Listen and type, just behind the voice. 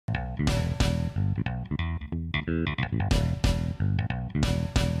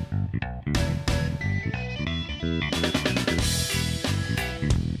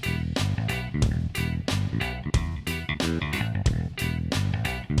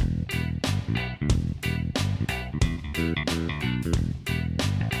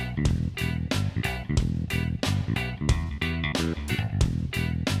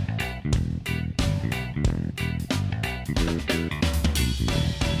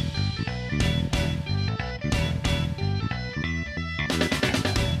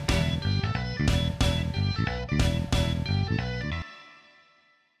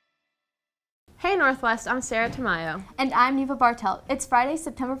Hey Northwest, I'm Sarah Tamayo. And I'm Neva Bartelt. It's Friday,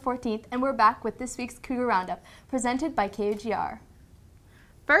 September 14th, and we're back with this week's Cougar Roundup, presented by KUGR.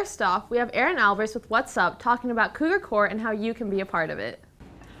 First off, we have Aaron Albers with What's Up, talking about Cougar Corps and how you can be a part of it.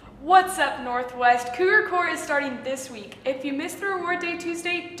 What's up, Northwest? Cougar Corps is starting this week. If you missed the Reward Day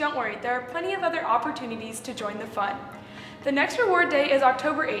Tuesday, don't worry, there are plenty of other opportunities to join the fun. The next Reward Day is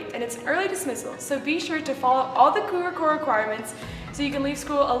October 8th, and it's early dismissal, so be sure to follow all the Cougar Corps requirements so you can leave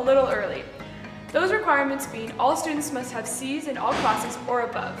school a little early. Those requirements being all students must have C's in all classes or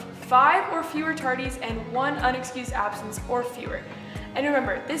above, 5 or fewer tardies, and 1 unexcused absence or fewer. And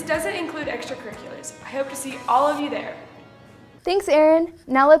remember, this doesn't include extracurriculars. I hope to see all of you there. Thanks, Aaron.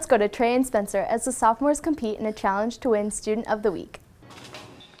 Now let's go to Trey and Spencer as the sophomores compete in a challenge to win Student of the Week.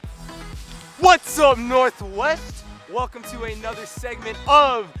 What's up, Northwest? Welcome to another segment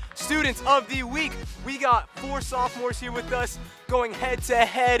of Students of the Week. We got 4 sophomores here with us going head to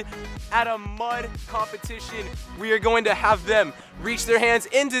head at a mud competition. We are going to have them reach their hands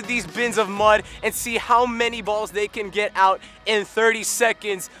into these bins of mud and see how many balls they can get out in 30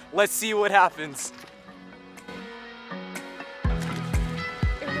 seconds. Let's see what happens.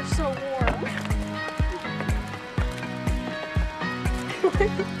 They're so warm.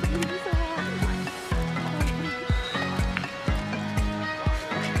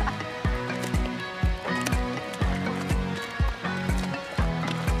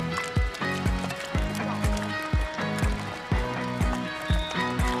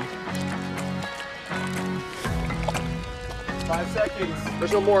 5 seconds.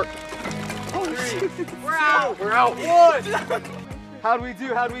 There's no more. 3, We're out. We're out. 1. How'd we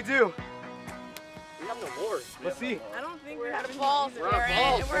do? Howd we do? We have no more. Let's see. I don't think we're out of balls. We're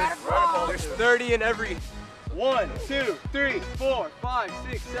out of balls. There's 30 in every. 1, 2, 3, 4, 5,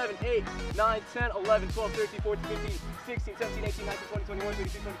 6, 7, 8, 9, 10, 11, 12, 13, 14, 15, 16, 17, 18, 19, 20, 21,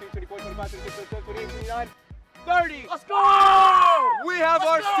 22, 23, 24, 25, 26, 27, 28, 29, 30. Let's go! We have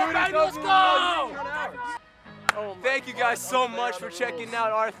our students of the week. Thank you guys so much for checking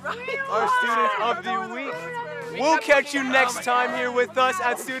out our Students of the Week. We'll catch you next time here with us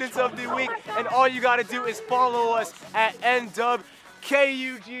at Students of the Week, and all you gotta do is follow us at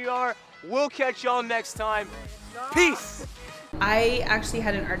NWKUGR. We'll catch y'all next time. Peace! I actually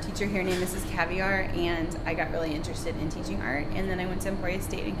had an art teacher here named Mrs. Caviar, and I got really interested in teaching art, and then I went to Emporia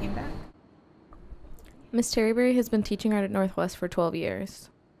State and came back. Miss Terryberry has been teaching art at Northwest for 12 years.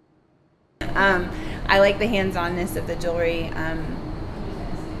 I like the hands-onness of the jewelry, and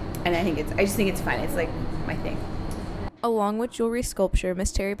I just think it's fun. It's like my thing. Along with jewelry sculpture,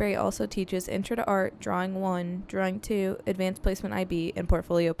 Miss Terryberry also teaches Intro to Art, Drawing 1, Drawing 2, Advanced Placement IB, and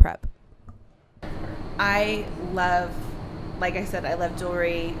Portfolio Prep. I love, like I said, I love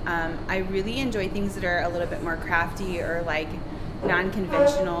jewelry. I really enjoy things that are a little bit more crafty or like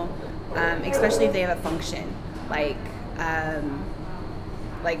non-conventional, especially if they have a function, like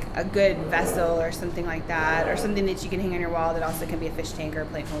a good vessel or something like that, or something that you can hang on your wall that also can be a fish tank or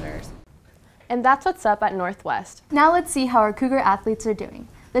plate holders. And that's what's up at Northwest. Now let's see how our Cougar athletes are doing.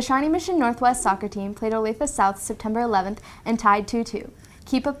 The Shawnee Mission Northwest soccer team played Olathe South September 11th and tied 2-2.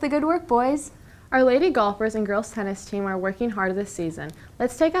 Keep up the good work, boys. Our lady golfers and girls tennis team are working hard this season.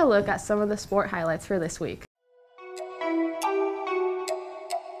 Let's take a look at some of the sport highlights for this week.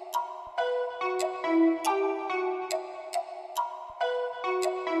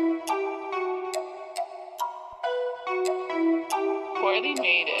 Poorly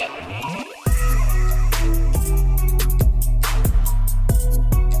made it.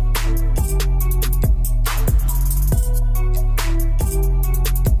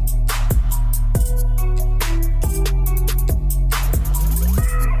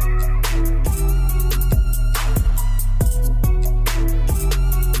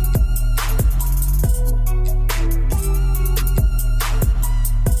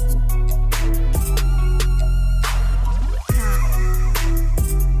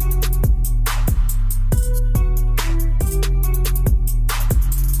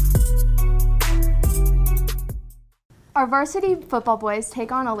 Our varsity football boys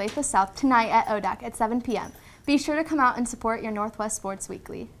take on Olathe South tonight at ODAC at 7 p.m. Be sure to come out and support your Northwest Sports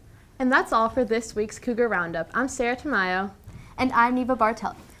Weekly. And that's all for this week's Cougar Roundup. I'm Sarah Tamayo. And I'm Neva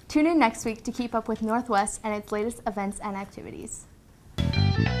Bartelt. Tune in next week to keep up with Northwest and its latest events and activities.